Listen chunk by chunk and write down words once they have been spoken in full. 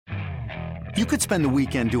You could spend the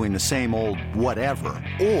weekend doing the same old whatever,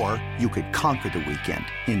 or you could conquer the weekend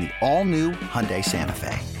in the all-new Hyundai Santa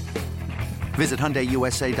Fe. Visit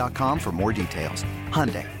HyundaiUSA.com for more details.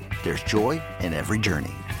 Hyundai, there's joy in every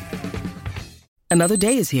journey. Another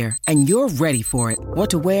day is here, and you're ready for it. What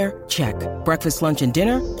to wear? Check. Breakfast, lunch, and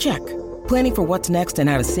dinner? Check. Planning for what's next and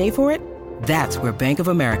how to save for it? That's where Bank of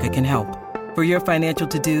America can help. For your financial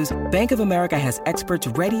to-dos, Bank of America has experts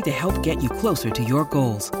ready to help get you closer to your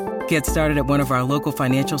goals. Get started at one of our local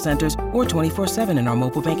financial centers or 24/7 in our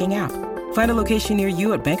mobile banking app. Find a location near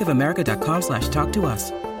you at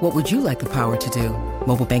bankofamerica.com/talktous. What would you like the power to do?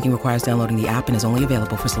 Mobile banking requires downloading the app and is only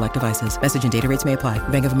available for select devices. Message and data rates may apply.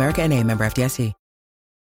 Bank of America N.A., member FDIC.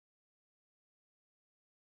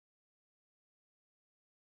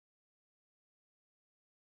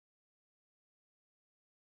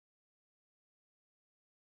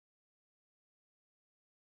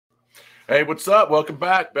 Hey, what's up? Welcome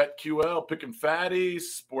back. BetQL, Picking Fatties,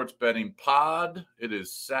 Sports Betting Pod. It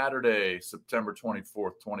is Saturday, September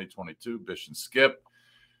 24th, 2022. Bish and Skip.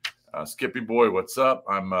 Skippy boy, what's up?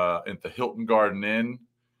 I'm at the Hilton Garden Inn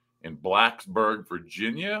in Blacksburg,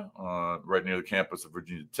 Virginia, right near the campus of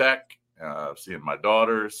Virginia Tech, seeing my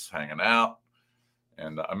daughters, hanging out.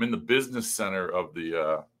 And I'm in the business center of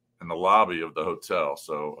in the lobby of the hotel,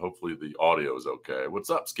 so hopefully the audio is okay.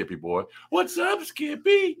 What's up, Skippy boy? What's up,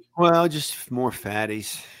 Skippy? Well, just more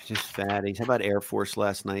fatties. Just fatties. How about Air Force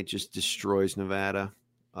last night just destroys Nevada?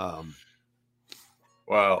 Well,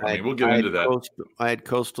 I mean, we'll get into that. I had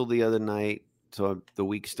Coastal the other night, so the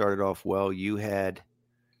week started off well. You had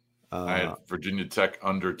I had Virginia Tech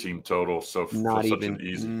under team total, so not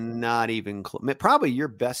even close. Probably your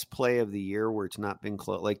best play of the year, where it's not been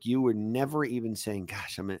close. Like you were never even saying,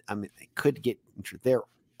 "Gosh, I could get." They're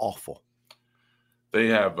awful. They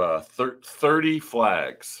have 30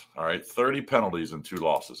 flags. All right, 30 penalties and 2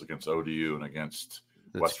 losses against ODU and against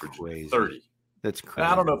West Virginia. Crazy. 30. That's crazy.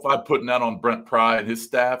 And I don't know if I'm putting that on Brent Pry and his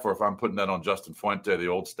staff, or if I'm putting that on Justin Fuente, the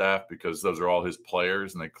old staff, because those are all his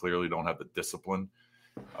players, and they clearly don't have the discipline.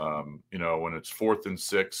 When it's 4th and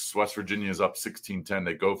 6, West Virginia is up 16-10.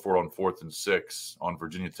 They go for it on 4th and 6 on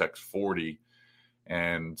Virginia Tech's 40.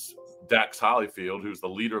 And Dax Hollifield, who's the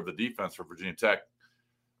leader of the defense for Virginia Tech,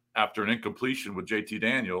 after an incompletion with JT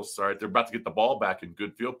Daniels, all right, they're about to get the ball back in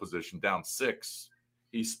good field position, down 6.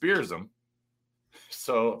 He spears them.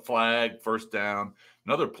 So flag, first down,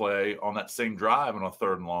 another play on that same drive on a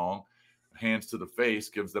 3rd and long. Hands to the face,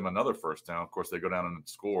 gives them another first down. Of course, they go down and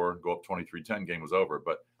score, go up 23-10, game was over.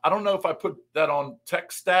 But I don't know if I put that on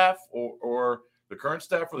Tech staff or the current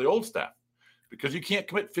staff or the old staff, because you can't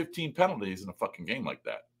commit 15 penalties in a fucking game like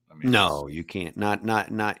that. I mean, no, you can't.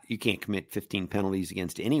 Not. You can't commit 15 penalties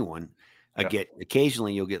against anyone. Yeah.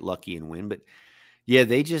 Occasionally you'll get lucky and win, but yeah,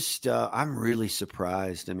 they just. I'm really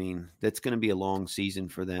surprised. I mean, that's going to be a long season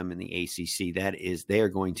for them in the ACC. They are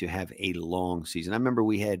going to have a long season. I remember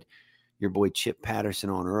we had your boy Chip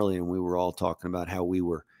Patterson on earlier, and we were all talking about how we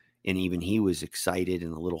were, and even he was excited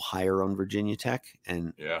and a little higher on Virginia Tech.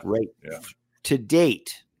 And to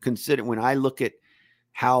date, consider when I look at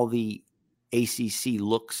how the ACC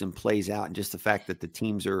looks and plays out, and just the fact that the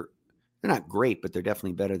teams they're not great, but they're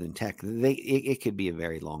definitely better than Tech. It could be a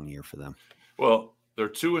very long year for them. Well, they're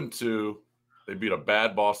 2-2. They beat a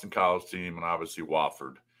bad Boston College team and obviously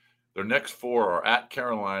Wofford. Their next 4 are at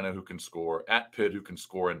Carolina, who can score, at Pitt, who can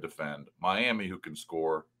score and defend, Miami, who can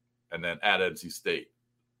score, and then at NC State.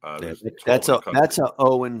 That's a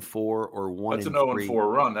 0-4 or 1-3. That's an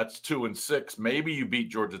 0-4 run. That's 2-6. Maybe you beat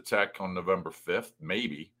Georgia Tech on November 5th,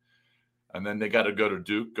 maybe. And then they got to go to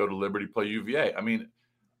Duke, go to Liberty, play UVA. I mean,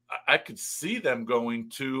 I could see them going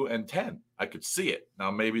 2-10. I could see it. Now,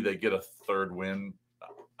 maybe they get a 3rd win.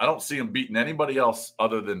 I don't see them beating anybody else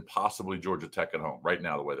other than possibly Georgia Tech at home right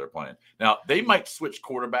now, the way they're playing. Now, they might switch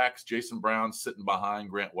quarterbacks. Jason Brown sitting behind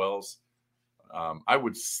Grant Wells. I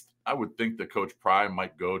would think that Coach Pry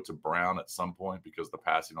might go to Brown at some point, because the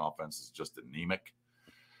passing offense is just anemic.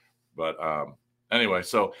 But anyway,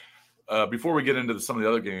 so before we get into some of the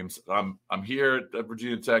other games, I'm here at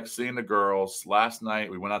Virginia Tech seeing the girls. Last night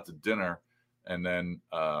we went out to dinner and then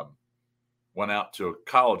went out to a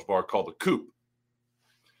college bar called the Coop.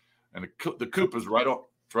 And the Coop is right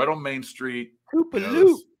on Main Street.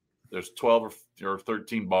 There's 12 or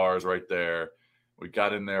 13 bars right there. We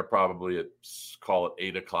got in there probably at, call it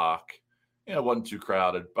 8 o'clock. It wasn't too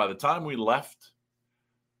crowded. By the time we left,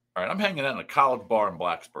 all right, I'm hanging out in a college bar in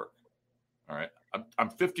Blacksburg. All right, I'm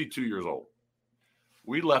 52 years old.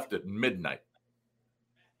 We left at midnight.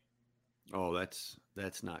 Oh, that's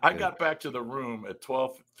not I good. got back to the room at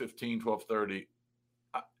 12:15, 12:30.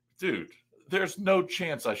 Dude, there's no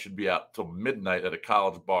chance I should be out till midnight at a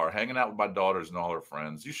college bar, hanging out with my daughters and all her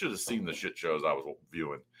friends. You should have seen the shit shows I was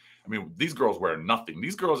viewing. I mean, these girls wear nothing.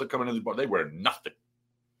 These girls that come into the bar, they wear nothing.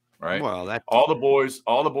 Right? Well, all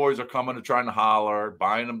the boys are coming to trying to holler,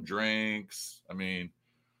 buying them drinks. I mean,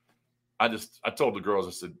 I told the girls,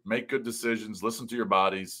 I said, make good decisions, listen to your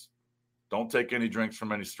bodies. Don't take any drinks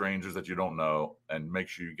from any strangers that you don't know, and make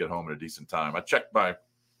sure you get home at a decent time. I checked my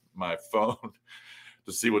phone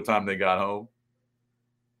to see what time they got home.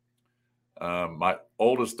 My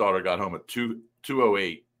oldest daughter got home at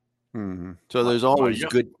 2:08. Mm-hmm. So there's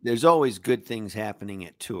always good things happening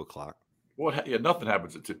at 2:00. Yeah, nothing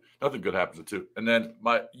happens at 2. Nothing good happens at 2. And then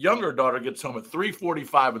my younger daughter gets home at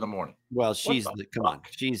 3:45 in the morning. Well, she's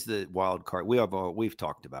the wild card. We've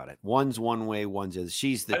talked about it. One's one way, one's the other.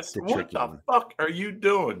 She's the tricky one. What the fuck are you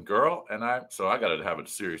doing, girl? And I got to have a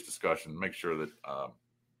serious discussion, make sure that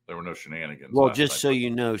there were no shenanigans. Well, just so you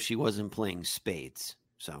know, she wasn't playing spades.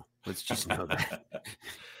 So let's just know that.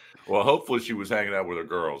 Well, hopefully she was hanging out with her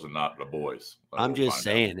girls and not the boys. I'm just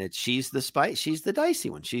saying that she's the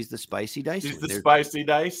dicey one. She's the spicy dicey. She's the spicy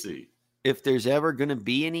dicey. If there's ever going to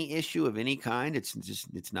be any issue of any kind,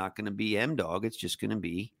 it's not going to be M-Dog. It's just going to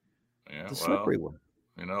be the slippery one.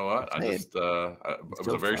 You know what? It was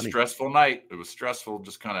a very stressful night. It was stressful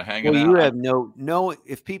just kind of hanging out. You have no,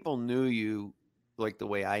 if people knew you like the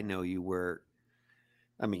way I know you were,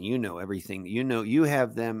 I mean, you know everything. You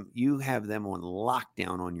have them on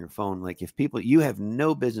lockdown on your phone. Like you have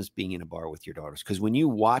no business being in a bar with your daughters. Because when you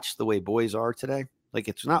watch the way boys are today, like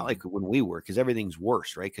it's not like when we were, because everything's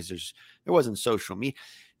worse, right? Because there wasn't social media.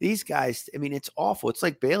 These guys, I mean, it's awful. It's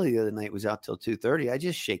like Bailey the other night was out till 2:30. I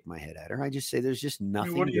just shake my head at her. I just say, there's just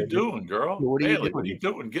nothing. What are you doing, girl? What are you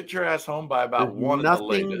doing? Get your ass home by about 1 Nothing at the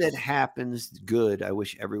latest. that happens good. I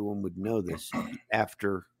wish everyone would know this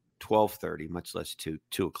after 12:30, much less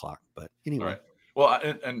 2:00. But anyway. Right. Well,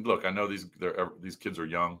 and look, I know these kids are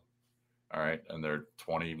young. All right. And they're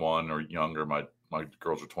 21 or younger. My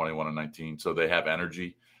girls are 21 and 19. So they have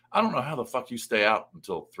energy. I don't know how the fuck you stay out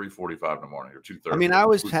until 3:45 in the morning or 2:30. I mean, I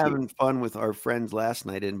was having fun with our friends last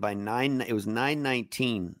night, and by 9, it was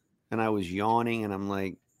 9:19, and I was yawning, and I'm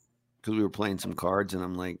like, because we were playing some cards, and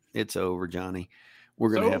I'm like, it's over, Johnny. We're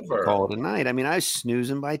going to have to call it a night. I mean, I was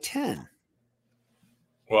snoozing by 10.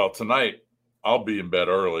 Well, tonight I'll be in bed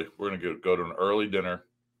early. We're going to go to an early dinner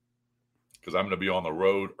because I'm going to be on the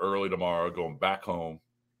road early tomorrow, going back home.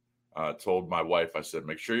 I told my wife, I said,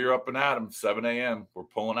 make sure you're up and at 'em, 7 a.m. We're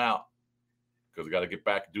pulling out because we got to get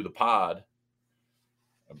back and do the pod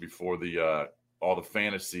before all the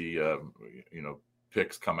fantasy,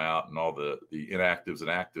 picks come out and all the inactives and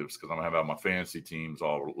actives, because I'm going to have my fantasy teams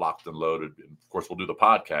all locked and loaded. And, of course, we'll do the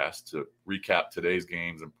podcast to recap today's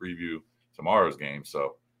games and preview tomorrow's game.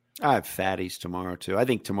 So I have fatties tomorrow, too. I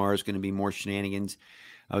think tomorrow's going to be more shenanigans.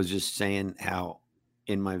 I was just saying how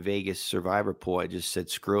in my Vegas survivor pool, I just said,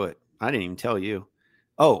 screw it. I didn't even tell you.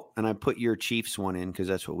 Oh, and I put your Chiefs one in because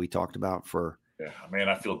that's what we talked about for. Yeah, man,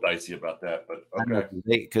 I feel dicey about that, but okay.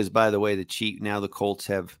 Because, by the way, now the Colts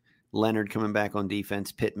have Leonard coming back on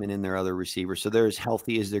defense, Pittman and their other receivers. So they're as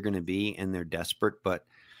healthy as they're going to be, and they're desperate. But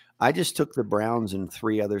I just took the Browns and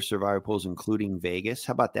 3 other survivor pools, including Vegas.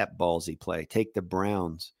 How about that ballsy play? Take the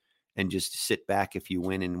Browns and just sit back if you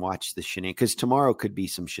win and watch the shenanigans. Because tomorrow could be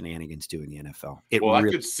some shenanigans too in the NFL. I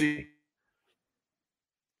could see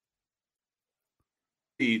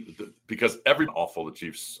because every awful, the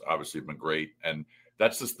Chiefs obviously have been great. And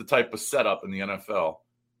that's just the type of setup in the NFL,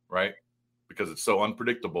 right? Because it's so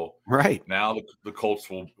unpredictable. Right. Now the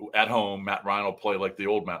Colts will, at home, Matt Ryan will play like the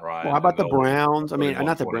old Matt Ryan. Well, how about the Browns? I mean,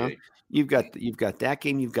 not the Browns. You've got that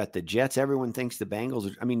game. You've got the Jets. Everyone thinks the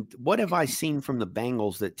Bengals. I mean, what have I seen from the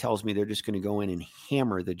Bengals that tells me they're just going to go in and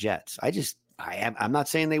hammer the Jets? I'm not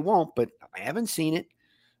saying they won't, but I haven't seen it.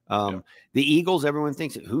 The Eagles, everyone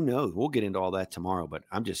thinks it. Who knows? We'll get into all that tomorrow, but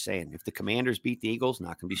I'm just saying, if the Commanders beat the Eagles,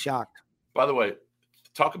 not going to be shocked. By the way,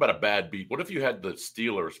 talk about a bad beat. What if you had the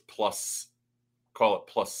Steelers call it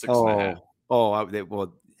plus 6.5?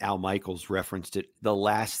 Well, Al Michaels referenced it. The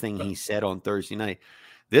last thing he said on Thursday night.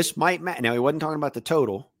 This might matter. Now, he wasn't talking about the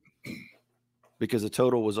total because the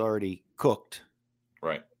total was already cooked.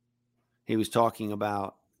 Right. He was talking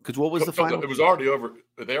about, because what was the final? It was already over.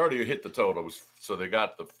 They already hit the total. So they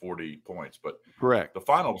got the 40 points. But correct. The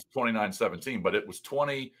final was 29-17, but it was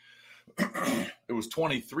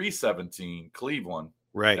 23-17 Cleveland.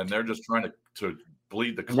 Right. And they're just trying to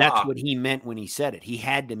bleed the clock. And that's what he meant when he said it. He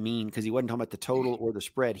had to mean, because he wasn't talking about the total or the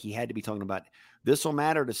spread. He had to be talking about this will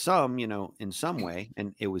matter to some, in some way.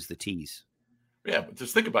 And it was the tease. Yeah, but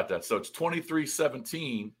just think about that. So it's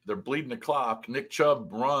 23-17. They're bleeding the clock. Nick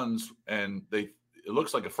Chubb runs, and it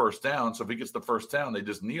looks like a first down. So if he gets the first down, they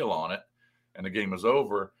just kneel on it and the game is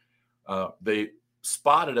over. They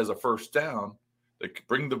spot it as a first down. They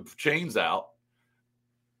bring the chains out.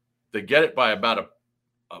 They get it by about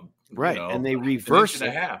right, and they reverse an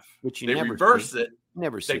inch and a half. Which they reverse it.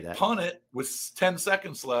 Never see they that. Punt it with 10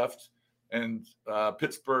 seconds left, and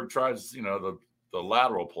Pittsburgh tries, the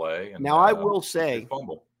lateral play. And now I will say,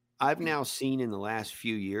 fumble. I've now seen in the last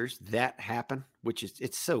few years that happen, which is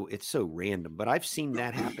it's so random, but I've seen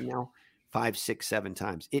that happen now 5, 6, 7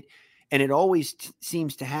 times. And it always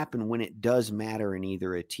seems to happen when it does matter in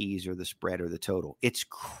either a tease or the spread or the total. It's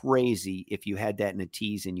crazy if you had that in a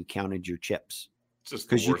tease and you counted your chips,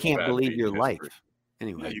 because you can't believe your life.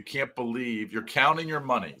 Anyway, yeah, you can't believe you're counting your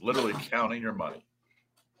money, literally counting your money.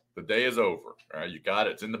 The day is over. All right, you got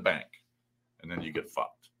it. It's in the bank, and then you get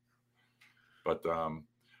fucked. But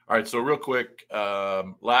all right. So real quick,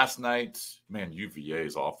 last night, man,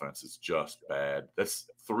 UVA's offense is just bad. That's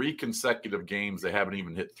 3 consecutive games they haven't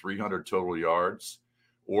even hit 300 total yards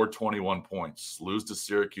or 21 points. Lose to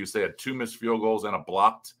Syracuse. They had 2 missed field goals and a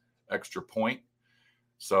blocked extra point.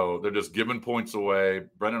 So they're just giving points away.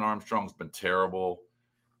 Brennan Armstrong's been terrible.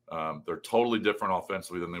 They're totally different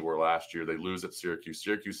offensively than they were last year. They lose at Syracuse.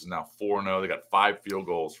 Syracuse is now 4-0. They got 5 field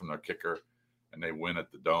goals from their kicker, and they win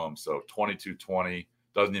at the Dome. So 22-20,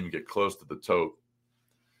 doesn't even get close to the tote.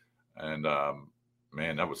 And,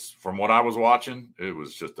 man, that was, from what I was watching, it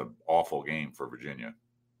was just an awful game for Virginia.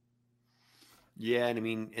 Yeah, and I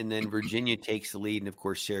mean, and then Virginia takes the lead, and of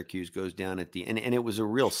course Syracuse goes down at the end. And it was a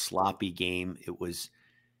real sloppy game. It was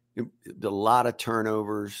a lot of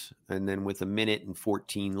turnovers, and then with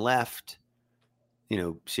 1:14 left,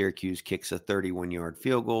 Syracuse kicks a 31-yard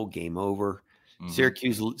field goal, game over.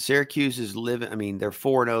 Mm-hmm. Syracuse is living. I mean, they're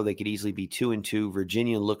 4-0. They could easily be 2-2.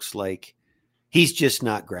 Virginia looks like he's just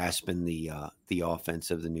not grasping the offense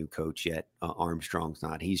of the new coach yet. Armstrong's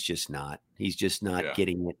not. He's just not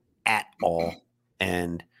getting it at all.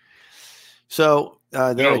 And so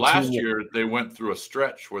last year they went through a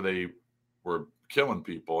stretch where they were killing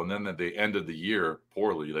people, and then at the end of the year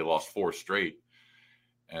poorly. They lost 4 straight,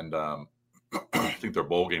 and I think their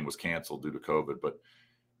bowl game was canceled due to COVID. But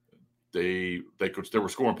they were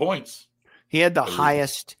scoring points. He had the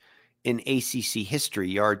highest in ACC history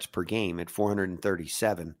yards per game at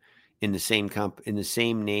 437 in the same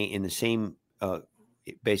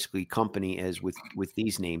basically company as with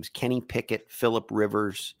these names: Kenny Pickett, Phillip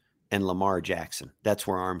Rivers, and Lamar Jackson. That's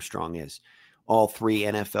where Armstrong is. All 3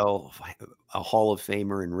 NFL, a Hall of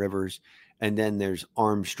Famer in Rivers. And then there's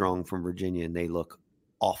Armstrong from Virginia, and they look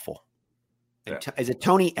awful. Yeah. Is it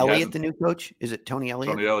Tony Elliott, the new coach? Is it Tony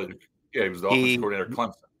Elliott? Tony Elliott. Yeah, he was the offensive coordinator at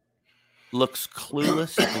Clemson. Looks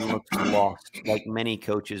clueless and looks lost, like many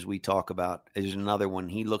coaches we talk about. There's another one.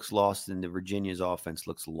 He looks lost, and the Virginia's offense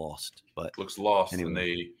looks lost. But looks lost, anyway.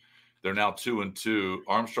 And they're now 2-2.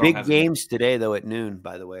 Armstrong big games today, though, at noon,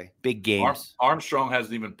 by the way. Big games. Armstrong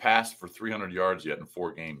hasn't even passed for 300 yards yet in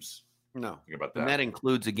 4 games. No. Think about that. And that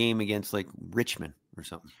includes a game against, like, Richmond or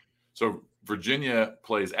something. So Virginia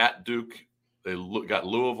plays at Duke. They got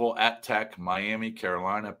Louisville, at Tech, Miami,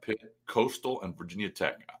 Carolina, Pitt, Coastal, and Virginia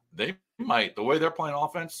Tech. They might, the way they're playing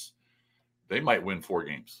offense, they might win 4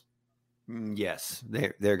 games. Yes,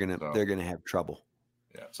 they're gonna have trouble.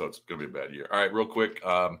 Yeah, so it's going to be a bad year. All right, real quick.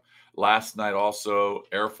 Last night also,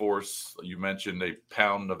 Air Force, you mentioned they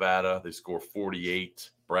pound Nevada. They score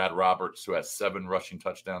 48. Brad Roberts, who has 7 rushing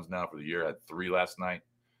touchdowns now for the year, had 3 last night.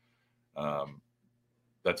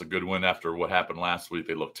 That's a good win after what happened last week.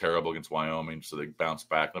 They looked terrible against Wyoming, so they bounced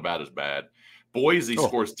back. Nevada's bad. Boise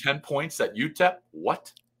scores 10 points at UTEP.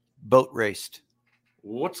 What? Boat raced.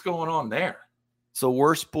 What's going on there? It's the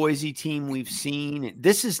worst Boise team we've seen.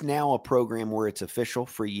 This is now a program where it's official.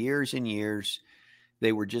 For years and years,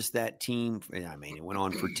 they were just that team. I mean, it went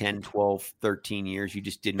on for 10, 12, 13 years. You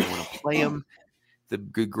just didn't want to play them. The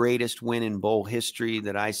greatest win in bowl history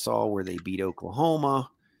that I saw, where they beat Oklahoma,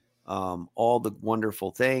 all the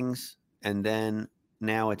wonderful things. And then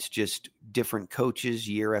now it's just different coaches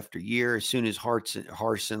year after year. As soon as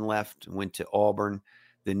Harsin left and went to Auburn,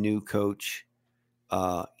 the new coach,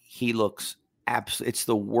 he looks it's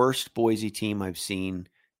the worst Boise team I've seen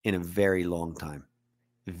in a very long time.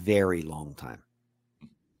 Very long time.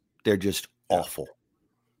 They're just awful.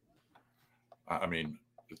 I mean,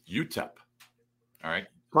 UTEP. All right.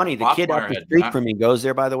 Funny, the kid up the street from me goes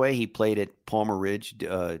there, by the way. He played at Palmer Ridge,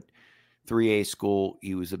 3A school.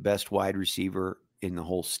 He was the best wide receiver in the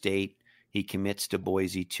whole state. He commits to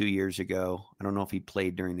Boise 2 years ago. I don't know if he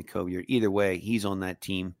played during the COVID year. Either way, he's on that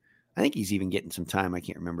team. I think he's even getting some time. I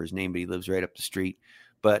can't remember his name, but he lives right up the street.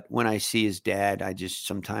 But when I see his dad,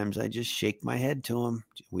 sometimes I just shake my head to him.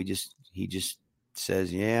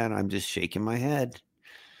 says, yeah, and I'm just shaking my head.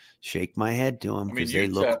 Shake my head to them I mean, because they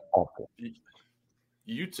look awful.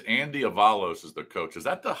 Andy Avalos is the coach. Is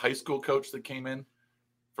that the high school coach that came in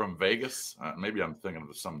from Vegas? Maybe I'm thinking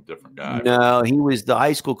of some different guy. No, he was the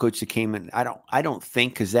high school coach that came in. I don't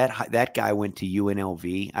think because that guy went to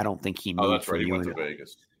UNLV. I don't think he moved. Oh, that's right. From He went UNLV. to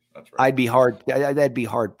Vegas. That's right. That'd be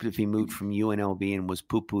hard if he moved from UNLV and was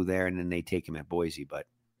poo-poo there, and then they take him at Boise. But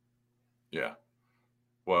yeah,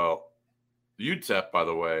 well, UTEP, by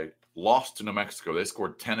the way, lost to New Mexico. They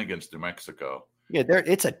scored 10 against New Mexico. Yeah,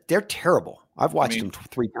 they're terrible. I've watched them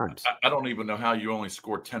 3 times. I don't even know how you only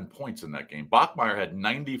scored 10 points in that game. Bachmeier had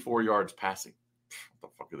 94 yards passing.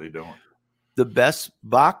 What the fuck are they doing? The best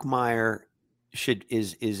Bachmeier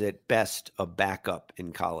is at best a backup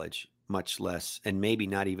in college, much less, and maybe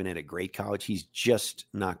not even at a great college. He's just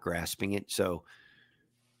not grasping it. So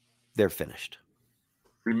they're finished.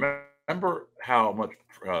 Remember how much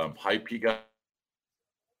hype he got?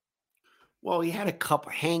 Well, he had a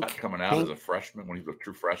couple. Hank coming out as a freshman when he was a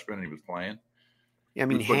true freshman and he was playing. Yeah, I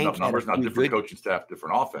mean, he was putting Hank up numbers, not different coaching staff,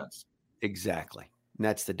 different offense. Exactly. And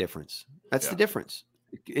that's the difference. That's the difference.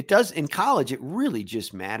 It does in college. It really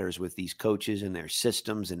just matters with these coaches and their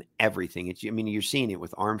systems and everything. You're seeing it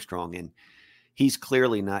with Armstrong, and he's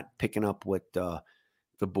clearly not picking up what the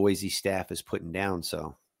Boise staff is putting down.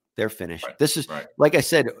 So they're finished. Right, this is, like I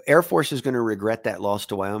said, Air Force is going to regret that loss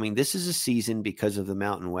to Wyoming. This is a season because of the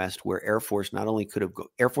Mountain West where Air Force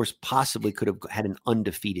possibly could have had an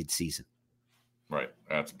undefeated season. Right.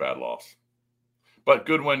 That's a bad loss. But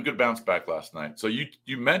good win, good bounce back last night. So you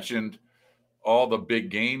mentioned all the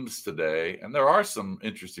big games today, and there are some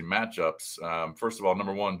interesting matchups. First of all,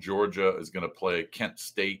 number one, Georgia is going to play Kent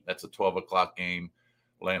State. That's a 12 o'clock game,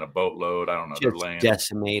 laying a boatload. I don't know. They're laying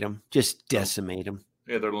decimate them. Just decimate them.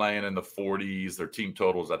 Yeah, they're laying in the 40s. Their team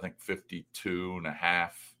total is, I think, 52.5.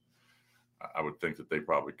 I would think that they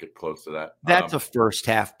probably get close to that. That's a first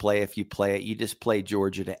half play. If you play it, you just play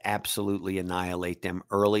Georgia to absolutely annihilate them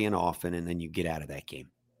early and often, and then you get out of that game.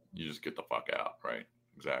 You just get the fuck out, right?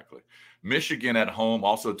 Exactly. Michigan at home,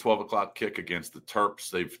 also a 12 o'clock kick against the Terps.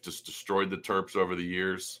 They've just destroyed the Terps over the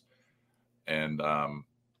years. And the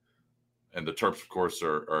Terps, of course,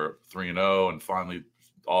 are 3-0, and finally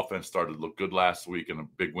offense started to look good last week in a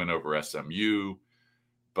big win over SMU.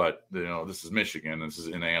 But, this is Michigan. This is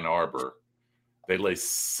in Ann Arbor. They lay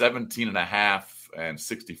 17.5 and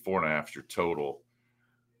 64.5 is your total.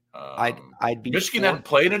 I'd be Michigan hasn't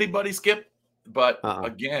played anybody, Skip, but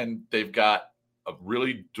again, they've got a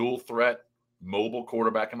really dual threat mobile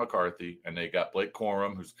quarterback in McCarthy, and they got Blake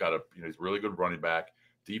Corum, who's got he's a really good running back.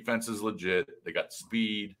 Defense is legit. They got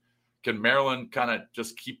speed. Can Maryland kind of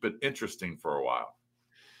just keep it interesting for a while?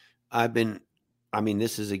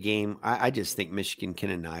 This is a game. I just think Michigan can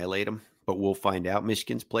annihilate them, but we'll find out.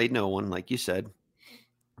 Michigan's played no one, like you said.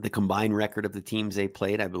 The combined record of the teams they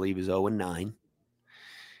played, I believe, is 0-9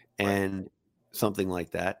 and something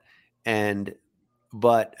like that.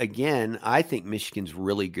 But again, I think Michigan's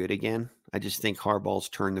really good again. I just think Harbaugh's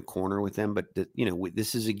turned the corner with them. But,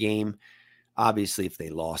 this is a game. Obviously, if they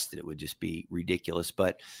lost it, it would just be ridiculous.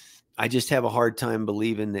 But I just have a hard time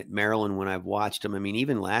believing that Maryland, when I've watched them,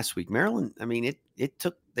 even last week, Maryland,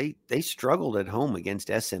 they struggled at home against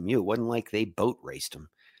SMU. It wasn't like they boat raced them.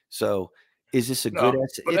 So is this a good?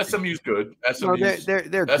 But SMU's good.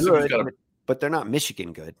 They're good, but they're not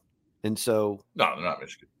Michigan good. And so no, they're not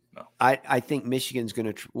Michigan. No, I think Michigan's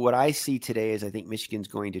going to. What I see today is I think Michigan's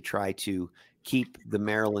going to try to keep the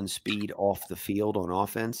Maryland speed off the field on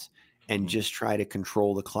offense and just try to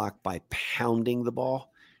control the clock by pounding the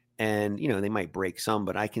ball. And, they might break some,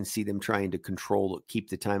 but I can see them trying to keep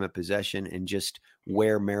the time of possession and just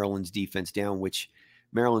wear Maryland's defense down, which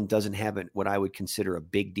Maryland doesn't have what I would consider a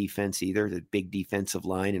big defense either, the big defensive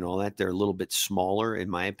line and all that. They're a little bit smaller, in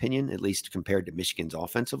my opinion, at least compared to Michigan's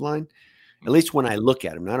offensive line. At least when I look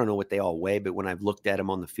at them, I don't know what they all weigh, but when I've looked at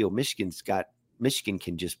them on the field, Michigan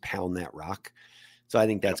can just pound that rock. So I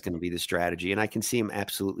think that's going to be the strategy. And I can see them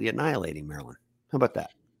absolutely annihilating Maryland. How about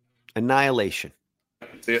that? Annihilation.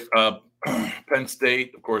 Penn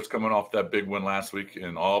State, of course, coming off that big win last week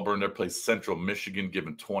in Auburn. They played Central Michigan,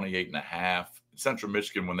 given 28.5. Central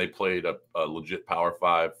Michigan, when they played a legit Power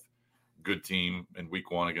 5 good team in week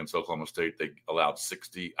 1 against Oklahoma State, they allowed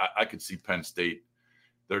 60. I could see Penn State,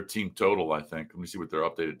 their team total, I think. Let me see what their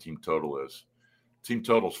updated team total is. Team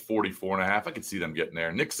total is 44.5. I could see them getting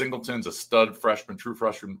there. Nick Singleton's a stud true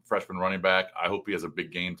freshman running back. I hope he has a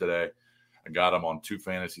big game today. I got him on 2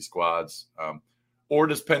 fantasy squads. Or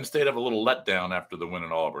does Penn State have a little letdown after the win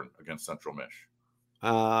in Auburn against Central Mich?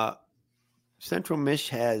 Central Mich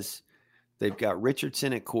has They've got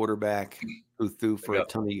Richardson at quarterback, who threw for a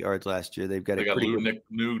ton of yards last year. They've got a pretty good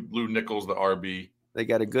Lou Nichols, the RB. They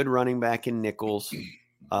got a good running back in Nichols.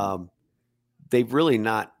 They've really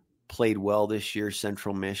not played well this year,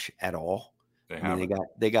 Central Mich, at all.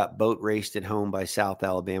 They got boat raced at home by South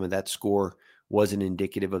Alabama. That score wasn't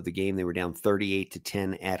indicative of the game. They were down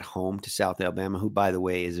 38-10 at home to South Alabama, who, by the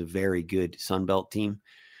way, is a very good Sun Belt team.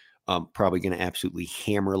 Probably going to absolutely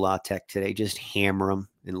hammer La Tech today. Just hammer them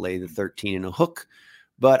and lay the 13 in a hook.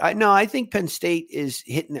 But I think Penn State is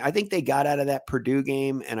hitting. I think they got out of that Purdue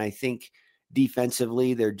game, and I think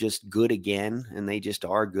defensively they're just good again, and they just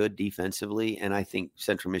are good defensively. And I think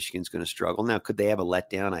Central Michigan's going to struggle. Now, could they have a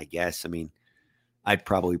letdown? I guess. I mean, I'd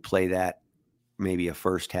probably play that maybe a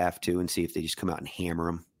first half too and see if they just come out and hammer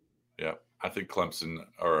them. Yeah, I think Clemson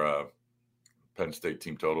or Penn State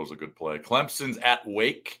team total is a good play. Clemson's at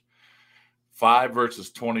Wake, 5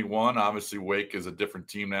 versus 21. Obviously, Wake is a different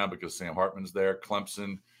team now because Sam Hartman's there.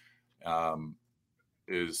 Clemson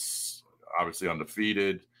is obviously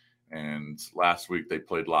undefeated, and last week they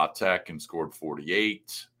played La Tech and scored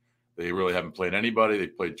 48. They really haven't played anybody. They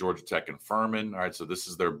played Georgia Tech and Furman. All right, so this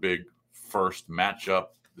is their big first matchup.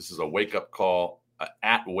 This is a wake-up call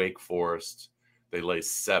at Wake Forest. They lay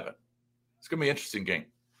 7. It's going to be an interesting game.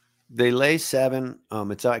 They lay 7.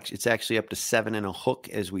 It's actually up to 7 and a hook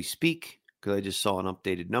as we speak because I just saw an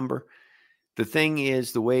updated number. The thing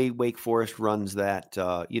is, the way Wake Forest runs that,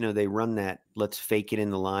 they run that let's fake it in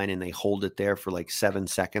the line and they hold it there for like 7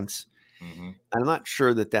 seconds. Mm-hmm. I'm not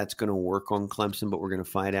sure that that's going to work on Clemson, but we're going to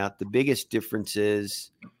find out. The biggest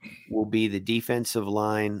differences will be the defensive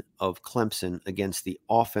line of Clemson against the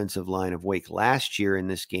offensive line of Wake. Last year in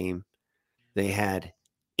this game, they had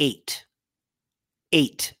 8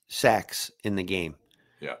 sacks in the game.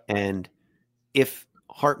 Yeah. And if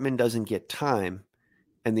Hartman doesn't get time,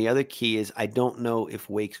 and the other key is I don't know if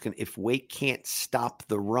Wake can't stop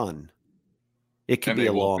the run, it could be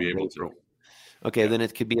a long game. Okay, then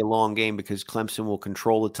it could be a long game because Clemson will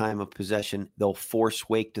control the time of possession. They'll force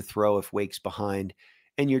Wake to throw if Wake's behind,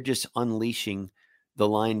 and you're just unleashing the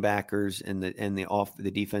linebackers and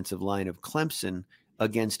the defensive line of Clemson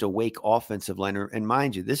against a Wake offensive liner. And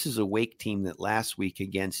mind you, this is a Wake team that last week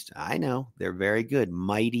against, I know, they're very good,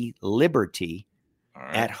 mighty Liberty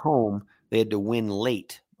at home, they had to win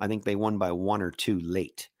late. I think they won by 1 or 2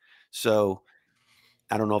 late. So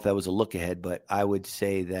I don't know if that was a look ahead, but I would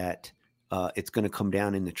say that it's going to come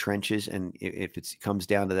down in the trenches. And if it comes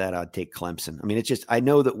down to that, I'd take Clemson. I mean, it's just, I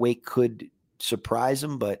know that Wake could surprise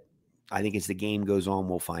them, but I think as the game goes on,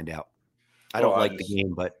 we'll find out. I don't like the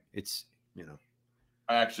game, but it's,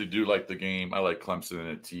 I actually do like the game. I like Clemson in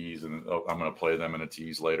a tease, and I'm going to play them in a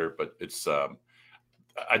tease later, but it's,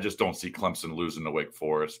 I just don't see Clemson losing to Wake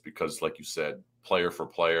Forest because, like you said, player for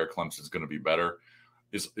player, Clemson's going to be better.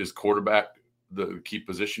 Is quarterback the key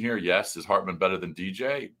position here? Yes. Is Hartman better than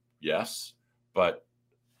DJ? Yes. But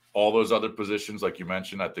all those other positions, like you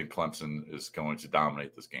mentioned, I think Clemson is going to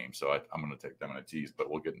dominate this game. So I'm going to take them in a tease,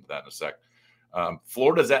 but we'll get into that in a sec.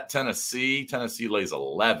 Florida's at Tennessee. Tennessee lays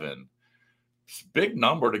 11. It's a big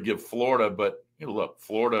number to give Florida, but look,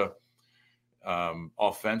 Florida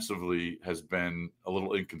offensively has been a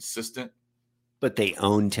little inconsistent. But they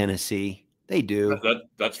own Tennessee. They do.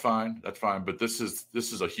 That's fine. That's fine. But this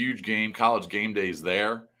is a huge game. College game day is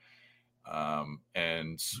there.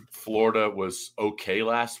 And Florida was okay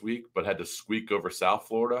last week, but had to squeak over South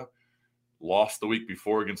Florida. Lost the week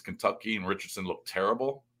before against Kentucky, and Richardson looked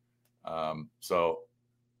terrible. So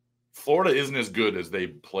Florida isn't as good as they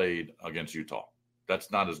played against Utah.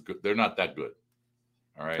 That's not as good. They're not that good.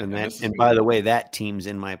 All right. And by the way, that team's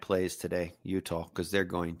in my plays today, Utah, because they're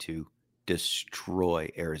going to destroy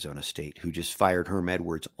Arizona State, who just fired Herm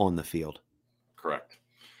Edwards on the field. Correct.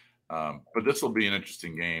 But this will be an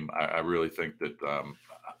interesting game. I really think that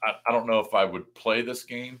I don't know if I would play this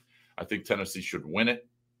game. I think Tennessee should win it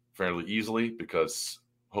fairly easily because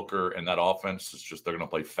Hooker and that offense is just, they're going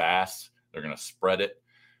to play fast. They're going to spread it.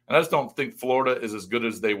 And I just don't think Florida is as good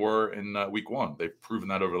as they were in week 1. They've proven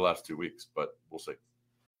that over the last 2 weeks, but we'll see.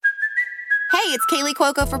 Hey, it's Kaylee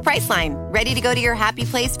Cuoco for Priceline. Ready to go to your happy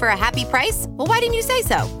place for a happy price? Well, why didn't you say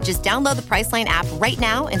so? Just download the Priceline app right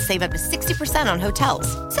now and save up to 60% on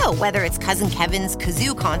hotels. So whether it's Cousin Kevin's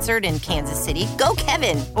Kazoo Concert in Kansas City, go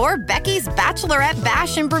Kevin, or Becky's Bachelorette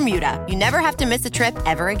Bash in Bermuda, you never have to miss a trip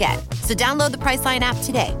ever again. So download the Priceline app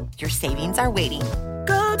today. Your savings are waiting.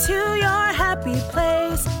 Go to your happy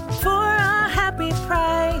place for a happy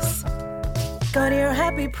price. Go to your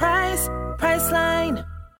happy price, Priceline.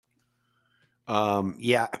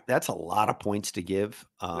 Yeah, that's a lot of points to give.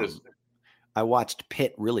 I watched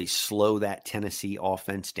Pitt really slow that Tennessee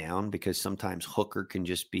offense down because sometimes Hooker can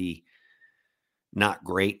just be not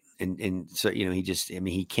great. And so,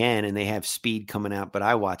 he can, and they have speed coming out. But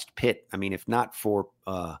I watched Pitt. I mean, if not for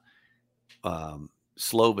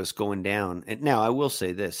Slovis going down. And now I will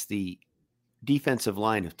say this, the defensive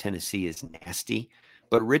line of Tennessee is nasty,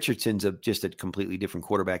 but Richardson's just a completely different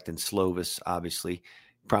quarterback than Slovis, obviously.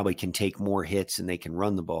 Probably can take more hits and they can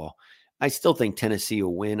run the ball. I still think Tennessee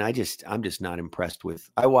will win. I'm just not impressed with.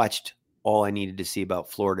 I watched all I needed to see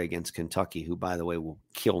about Florida against Kentucky, who, by the way, will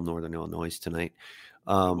kill Northern Illinois tonight.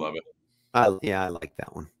 Love it. I like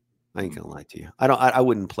that one. I ain't gonna lie to you. I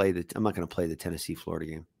wouldn't play I'm not gonna play the Tennessee Florida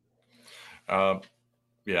game.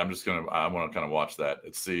 Yeah, I want to kind of watch that.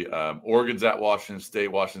 Let's see. Oregon's at Washington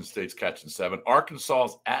State. Washington State's catching 7.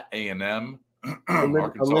 Arkansas's at A&M.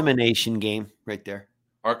 Elimination game right there.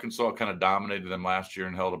 Arkansas kind of dominated them last year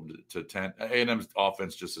and held them to 10. A&M's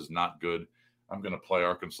offense just is not good. I'm going to play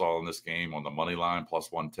Arkansas in this game on the money line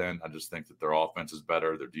plus 110. I just think that their offense is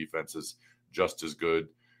better. Their defense is just as good.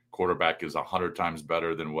 Quarterback is 100 times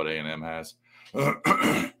better than what A&M has.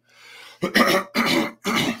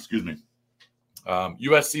 Excuse me.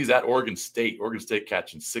 USC's at Oregon State. Oregon State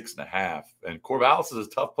catching 6.5. And Corvallis is a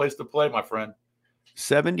tough place to play, my friend.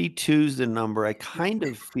 72 is the number. I kind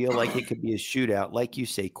of feel like it could be a shootout. Like you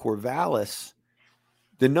say, Corvallis,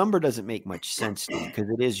 the number doesn't make much sense to me because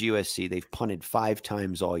it is USC. They've punted 5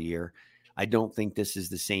 times all year. I don't think this is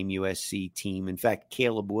the same USC team. In fact,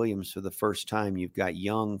 Caleb Williams, for the first time, you've got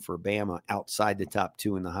Young for Bama outside the top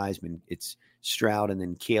 2 in the Heisman. It's Stroud, and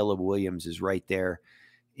then Caleb Williams is right there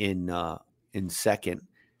in second.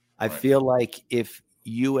 I feel like if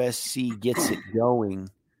USC gets it going,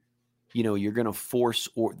 you're going to force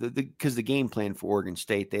because the game plan for Oregon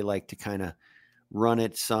State, they like to kind of run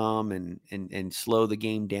it some and slow the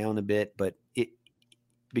game down a bit, but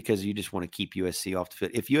because you just want to keep USC off the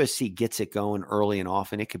field. If USC gets it going early and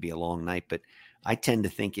often, it could be a long night, but I tend to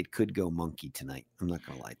think it could go monkey tonight. I'm not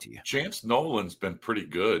going to lie to you. Chance Nolan's been pretty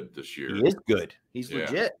good this year. He is good. He's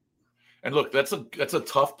legit. And look, that's a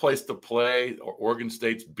tough place to play. Oregon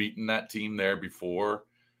State's beaten that team there before.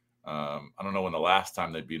 I don't know when the last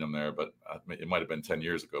time they beat them there, but it might have been 10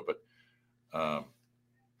 years ago. But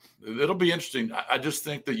it'll be interesting. I just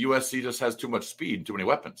think that USC just has too much speed and too many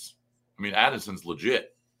weapons. I mean, Addison's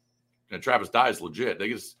legit. And Travis Dye is legit.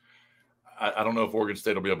 I don't know if Oregon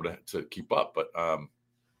State will be able to keep up, but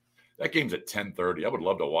that game's at 10:30. I would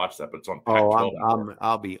love to watch that, but it's on Pac-12.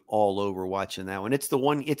 I'll be all over watching that one. It's the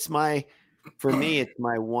one. For me, it's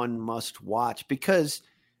my one must watch because,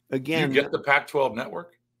 again, you get the Pac-12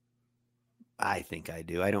 network. I think I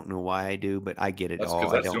do. I don't know why I do, but I get it all.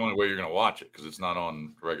 Because that's the only way you're going to watch it because it's not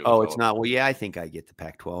on regular. Oh, it's not. Well, yeah, I think I get the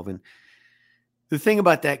Pac-12. And the thing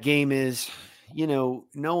about that game is, no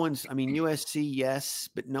one's. I mean, USC, yes,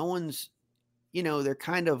 but no one's. They're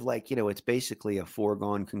kind of like, it's basically a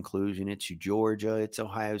foregone conclusion. It's Georgia, it's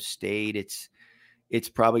Ohio State, it's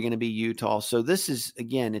probably going to be Utah. So this is,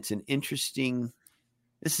 again, this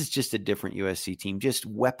is just a different USC team, just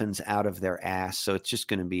weapons out of their ass. So it's just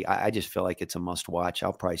going to be, I just feel like it's a must watch.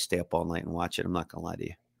 I'll probably stay up all night and watch it. I'm not going to lie to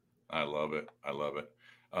you. I love it.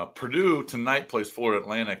 Purdue tonight plays Florida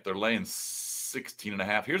Atlantic. They're laying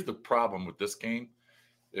 16.5. Here's the problem with this game.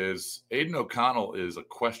 Is Aiden O'Connell is a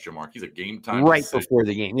question mark. He's a game time before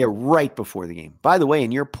the game. Yeah, right before the game. By the way,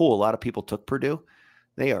 in your pool, a lot of people took Purdue.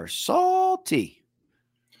 They are salty.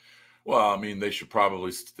 Well, I mean, they should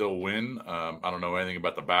probably still win. I don't know anything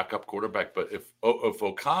about the backup quarterback, but if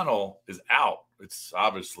O'Connell is out, it's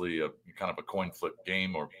obviously a kind of a coin flip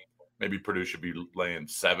game, or maybe Purdue should be laying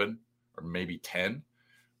 7 or maybe 10.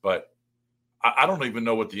 But I don't even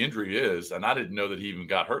know what the injury is, and I didn't know that he even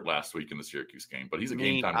got hurt last week in the Syracuse game. But he's a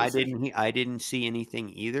game time decision. I didn't see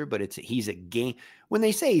anything either. But he's a game. When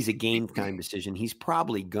they say he's a game time decision, he's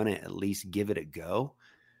probably gonna at least give it a go.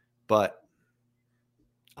 But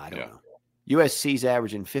I don't know. USC's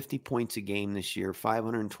averaging 50 points a game this year,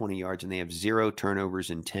 520 yards, and they have 0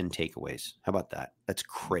 turnovers and 10 takeaways. How about that? That's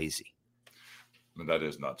crazy. That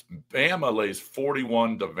is nuts. Bama lays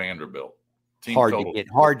 41 to Vanderbilt.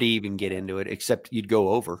 Hard to even get into it, except you'd go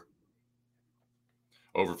over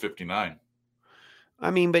 59.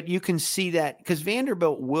 I mean, but you can see that because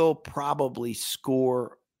Vanderbilt will probably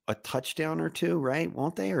score a touchdown or two, right?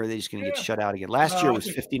 Won't they? Or are they just going to get shut out again? Last year was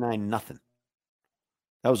 59-0.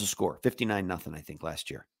 That was a score, 59-0, I think,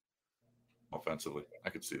 last year. Offensively,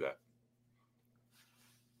 I could see that.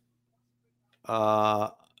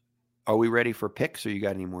 Are we ready for picks, or you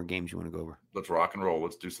got any more games you want to go over? Let's rock and roll.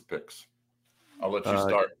 Let's do some picks. I'll let you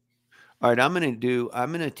start. All right,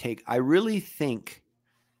 I really think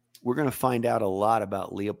we're going to find out a lot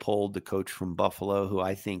about Leopold, the coach from Buffalo, who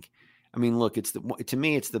I think I mean, look, to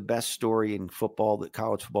me, it's the best story in football, that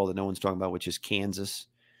college football that no one's talking about, which is Kansas.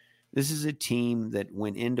 This is a team that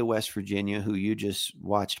went into West Virginia, who you just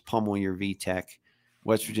watched pummel your VTech.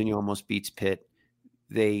 West Virginia almost beats Pitt.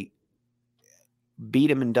 They beat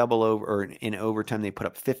them in in overtime. They put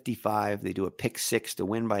up 55. They do a pick 6 to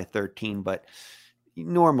win by 13. But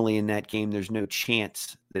normally in that game, there's no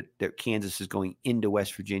chance that Kansas is going into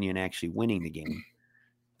West Virginia and actually winning the game.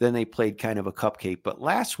 Then they played kind of a cupcake. But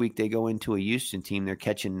last week they go into a Houston team. They're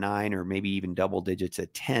catching 9 or maybe even double digits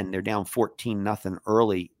at 10. They're down 14-0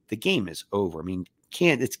 early. The game is over. I mean,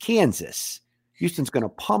 it's Kansas. Houston's going to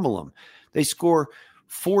pummel them. They score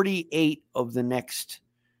 48 of the next.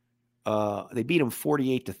 They beat them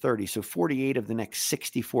 48-30. So 48 of the next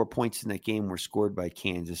 64 points in that game were scored by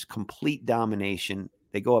Kansas. Complete domination.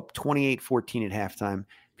 They go up 28-14 at halftime.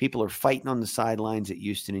 People are fighting on the sidelines at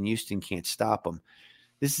Houston, and Houston can't stop them.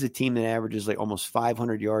 This is a team that averages like almost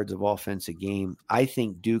 500 yards of offense a game. I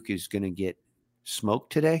think Duke is going to get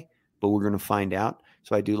smoked today, but we're going to find out.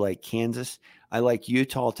 So I do like Kansas. I like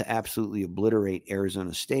Utah to absolutely obliterate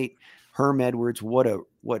Arizona State. Herm Edwards,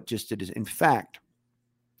 what just it is. In fact,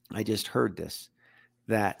 I just heard this,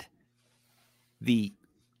 that the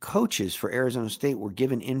coaches for Arizona State were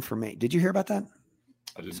given information. Did you hear about that?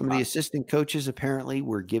 Some of the assistant coaches apparently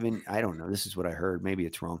were given, I don't know, this is what I heard, maybe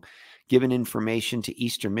it's wrong, given information to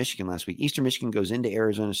Eastern Michigan last week. Eastern Michigan goes into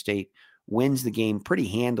Arizona State, wins the game pretty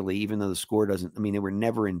handily, even though the score doesn't, they were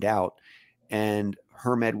never in doubt. And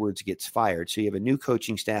Herm Edwards gets fired. So you have a new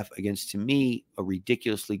coaching staff against, to me, a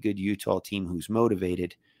ridiculously good Utah team who's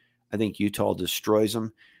motivated. I think Utah destroys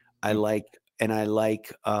them. I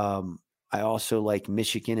also like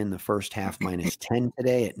Michigan in the first half -10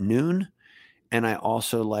 today at noon. And I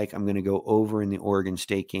also I'm going to go over in the Oregon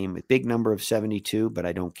State game. A big number of 72, but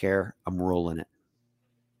I don't care. I'm rolling it.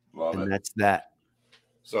 Love it. And that's that.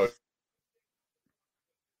 So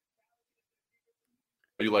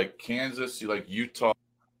you like Kansas, you like Utah.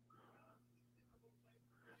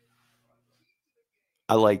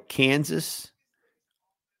 I like Kansas.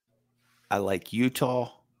 I like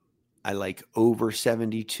Utah. I like over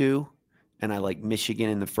 72. And I like Michigan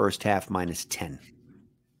in the first half -10.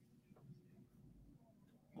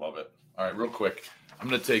 Love it. All right, real quick. I'm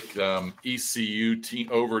going to take ECU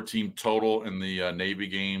team total in the Navy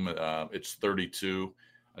game. It's 32.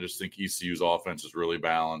 I just think ECU's offense is really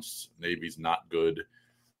balanced. Navy's not good.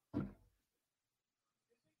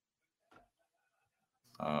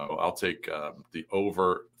 I'll take the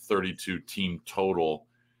over 32 team total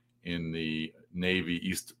in the Navy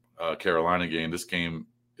East Carolina game. This game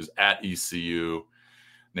is at ECU.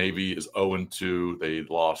 Navy is 0-2. They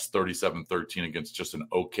lost 37-13 against just an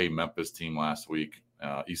okay Memphis team last week.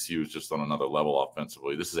 ECU is just on another level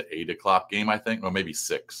offensively. This is an 8 o'clock game, I think, or maybe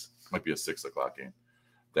 6. Might be a 6 o'clock game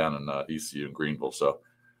down in ECU in Greenville. So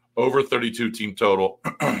over 32 team total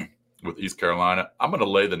with East Carolina. I'm going to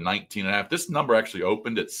lay the 19.5. This number actually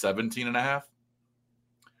opened at 17.5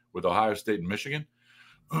 with Ohio State and Michigan.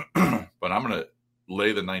 But I'm going to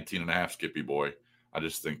lay the 19.5, Skippy boy. I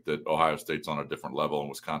just think that Ohio State's on a different level and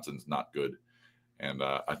Wisconsin's not good. And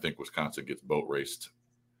I think Wisconsin gets boat raced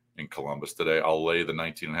in Columbus today. I'll lay the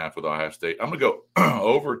 19.5 with Ohio State. I'm going to go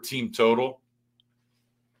over team total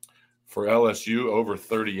for LSU, over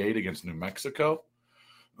 38 against New Mexico.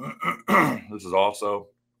 This is also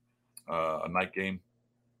a night game.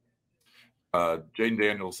 Jaden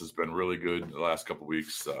Daniels has been really good the last couple of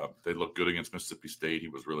weeks. They looked good against Mississippi State. He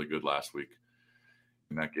was really good last week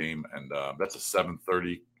in that game. And that's a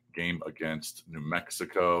 7:30 game against New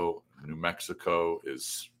Mexico. New Mexico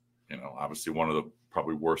is, obviously one of the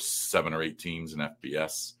probably worst 7 or 8 teams in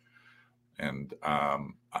FBS. And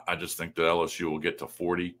I just think that LSU will get to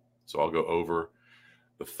 40. So I'll go over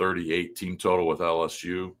the 38 team total with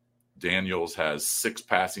LSU. Daniels has 6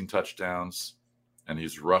 passing touchdowns, and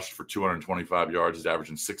he's rushed for 225 yards. He's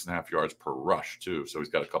averaging 6.5 yards per rush, too. So he's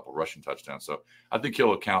got a couple rushing touchdowns. So I think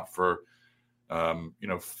he'll account for,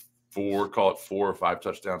 4 or 5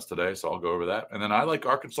 touchdowns today. So I'll go over that. And then I like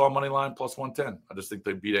Arkansas money line plus 110. I just think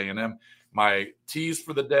they beat A&M. My tease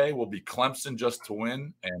for the day will be Clemson just to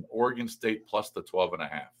win and Oregon State plus the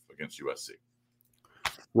 12.5 against USC.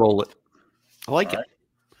 Roll it. I like it.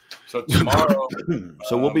 So tomorrow.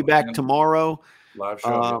 So we'll be back tomorrow. Live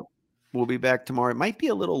show. We'll be back tomorrow. It might be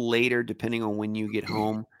a little later depending on when you get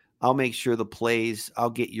home. I'll make sure I'll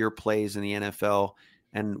get your plays in the NFL,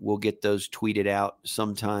 and we'll get those tweeted out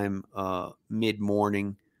sometime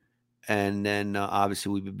mid-morning. And then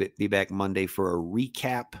obviously we'll be back Monday for a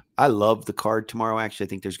recap. I love the card tomorrow. Actually, I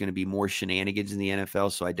think there's going to be more shenanigans in the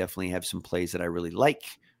NFL, so I definitely have some plays that I really like.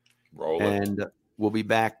 Roll it. And We'll be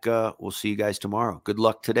back. We'll see you guys tomorrow. Good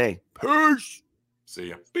luck today. Peace. See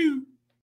ya. Pew.